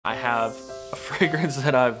I have a fragrance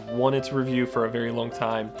that I've wanted to review for a very long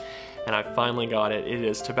time, and I finally got it. It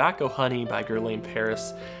is Tobacco Honey by Guerlain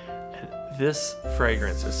Paris. And this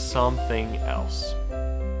fragrance is something else.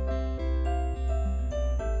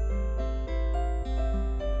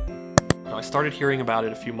 Now, I started hearing about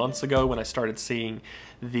it a few months ago when I started seeing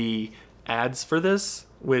the ads for this,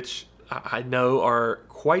 which I know are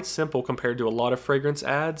quite simple compared to a lot of fragrance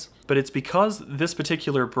ads, but it's because this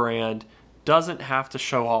particular brand doesn't have to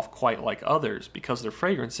show off quite like others because their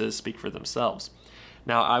fragrances speak for themselves.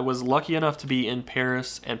 Now, I was lucky enough to be in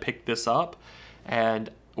Paris and pick this up, and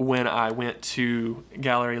when I went to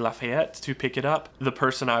Galeries Lafayette to pick it up, the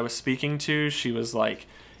person I was speaking to, she was like,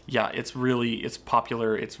 yeah, it's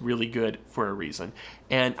popular, it's really good for a reason.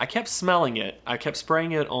 And I kept smelling it. I kept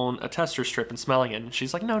spraying it on a tester strip and smelling it, and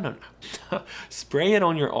she's like, no. Spray it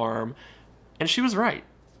on your arm. And she was right.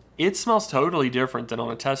 It smells totally different than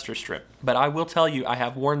on a tester strip. But I will tell you, I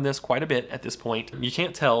have worn this quite a bit at this point. You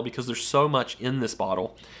can't tell because there's so much in this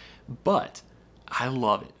bottle, but I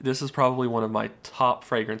love it. This is probably one of my top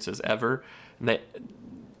fragrances ever. And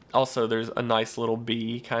also, there's a nice little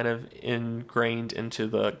bee kind of ingrained into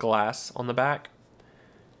the glass on the back.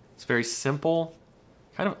 It's very simple,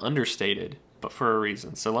 kind of understated, but for a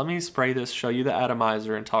reason. So let me spray this, show you the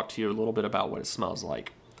atomizer, and talk to you a little bit about what it smells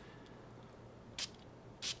like.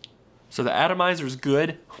 So the atomizer is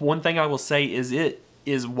good. One thing I will say is it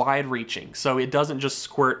is wide reaching. So it doesn't just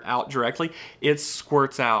squirt out directly, it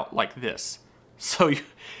squirts out like this. So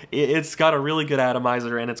it's got a really good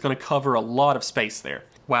atomizer and it's gonna cover a lot of space there.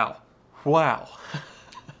 Wow.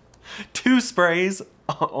 2 sprays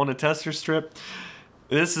on a tester strip.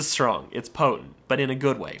 This is strong, it's potent, but in a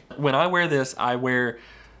good way. When I wear this, I wear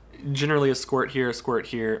generally a squirt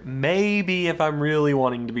here, maybe if I'm really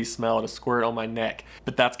wanting to be smelled, a squirt on my neck,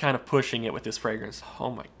 but that's kind of pushing it with this fragrance.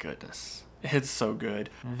 Oh my goodness, it's so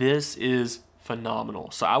good. This is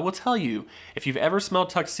phenomenal. So I will tell you, if you've ever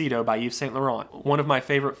smelled Tuxedo by Yves Saint Laurent, one of my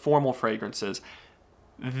favorite formal fragrances,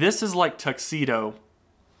 this is like Tuxedo,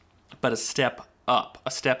 but a step up,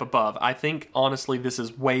 a step above. I think, honestly, this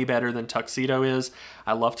is way better than Tuxedo is.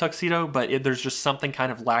 I love Tuxedo, but there's just something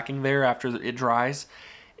kind of lacking there after it dries.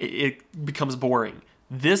 It becomes boring.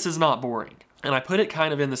 This is not boring. And I put it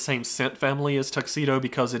kind of in the same scent family as Tuxedo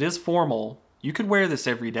because it is formal. You could wear this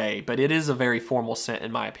every day, but it is a very formal scent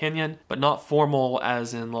in my opinion, but not formal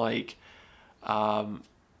as in like a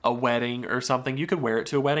wedding or something. You could wear it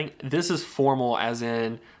to a wedding. This is formal as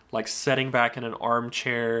in like sitting back in an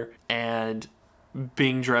armchair and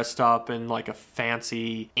being dressed up in like a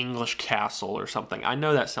fancy English castle or something. I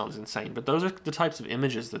know that sounds insane, but those are the types of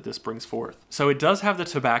images that this brings forth. So it does have the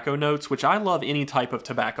tobacco notes, which I love any type of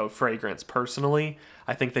tobacco fragrance personally.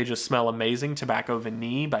 I think they just smell amazing. Tobacco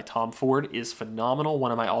Vanille by Tom Ford is phenomenal,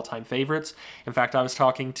 one of my all-time favorites. In fact, I was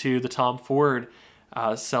talking to the Tom Ford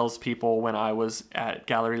salespeople when I was at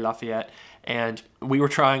Galeries Lafayette, and we were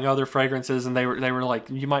trying other fragrances, and they were like,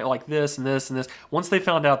 you might like this and this and this. Once they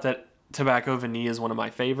found out that Tobacco Vanille is one of my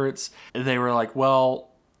favorites, they were like, well,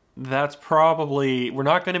 that's probably, we're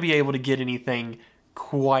not going to be able to get anything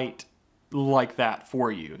quite like that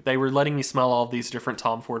for you. They were letting me smell all of these different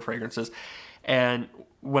Tom Ford fragrances, and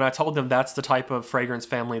when I told them that's the type of fragrance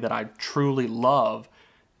family that I truly love,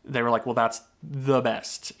 they were like, well, that's the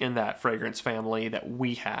best in that fragrance family that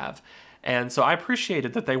we have. And so I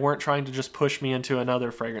appreciated that they weren't trying to just push me into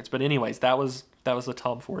another fragrance. But anyways, that was the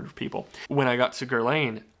Tom Ford people. When I got to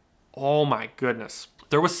Guerlain, oh my goodness.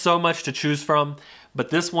 There was so much to choose from, but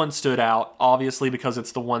this one stood out, obviously because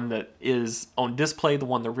it's the one that is on display, the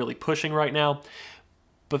one they're really pushing right now,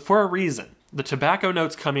 but for a reason. The tobacco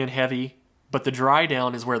notes come in heavy, but the dry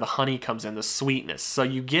down is where the honey comes in, the sweetness. So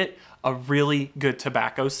you get a really good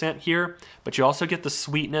tobacco scent here, but you also get the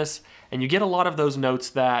sweetness, and you get a lot of those notes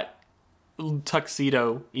that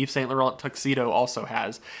Tuxedo, Yves Saint Laurent Tuxedo also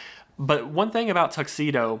has. But one thing about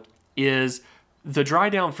Tuxedo is the dry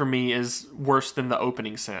down for me is worse than the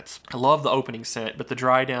opening scents. I love the opening scent, but the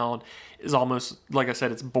dry down is almost, like I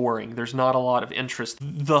said, it's boring. There's not a lot of interest.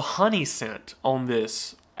 The honey scent on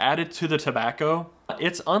this, added to the tobacco,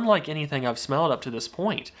 it's unlike anything I've smelled up to this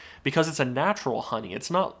point because it's a natural honey. It's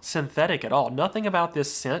not synthetic at all. Nothing about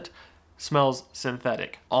this scent smells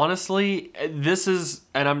synthetic. Honestly, this is,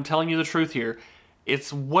 and I'm telling you the truth here,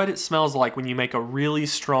 it's what it smells like when you make a really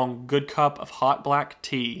strong, good cup of hot black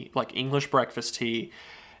tea, like English breakfast tea,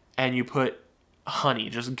 and you put honey,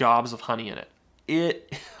 just gobs of honey in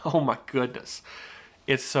it. Oh my goodness,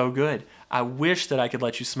 it's so good. I wish that I could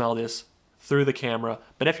let you smell this through the camera,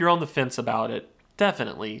 but if you're on the fence about it,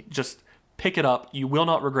 definitely just pick it up. You will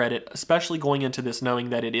not regret it, especially going into this knowing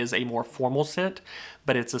that it is a more formal scent,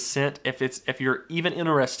 but it's a scent, if you're even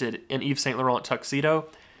interested in Yves Saint Laurent Tuxedo,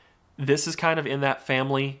 this is kind of in that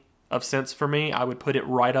family of scents for me. I would put it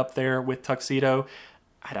right up there with Tuxedo.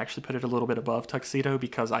 I'd actually put it a little bit above Tuxedo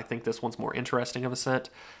because I think this one's more interesting of a scent,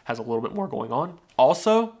 has a little bit more going on.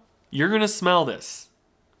 Also, you're gonna smell this.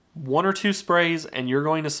 1 or 2 sprays and you're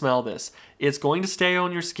going to smell this. It's going to stay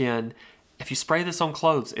on your skin. If you spray this on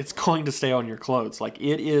clothes, it's going to stay on your clothes. Like,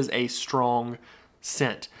 it is a strong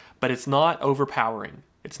scent, but it's not overpowering.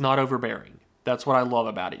 It's not overbearing. That's what I love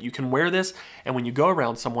about it. You can wear this, and when you go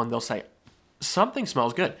around someone, they'll say, something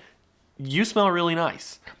smells good. You smell really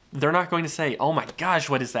nice. They're not going to say, oh my gosh,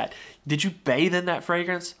 what is that? Did you bathe in that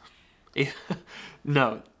fragrance?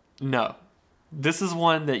 No. This is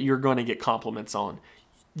one that you're going to get compliments on.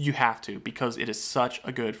 You have to, because it is such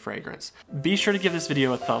a good fragrance. Be sure to give this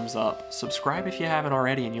video a thumbs up. Subscribe if you haven't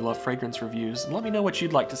already and you love fragrance reviews. And let me know what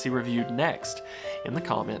you'd like to see reviewed next in the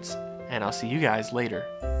comments. And I'll see you guys later.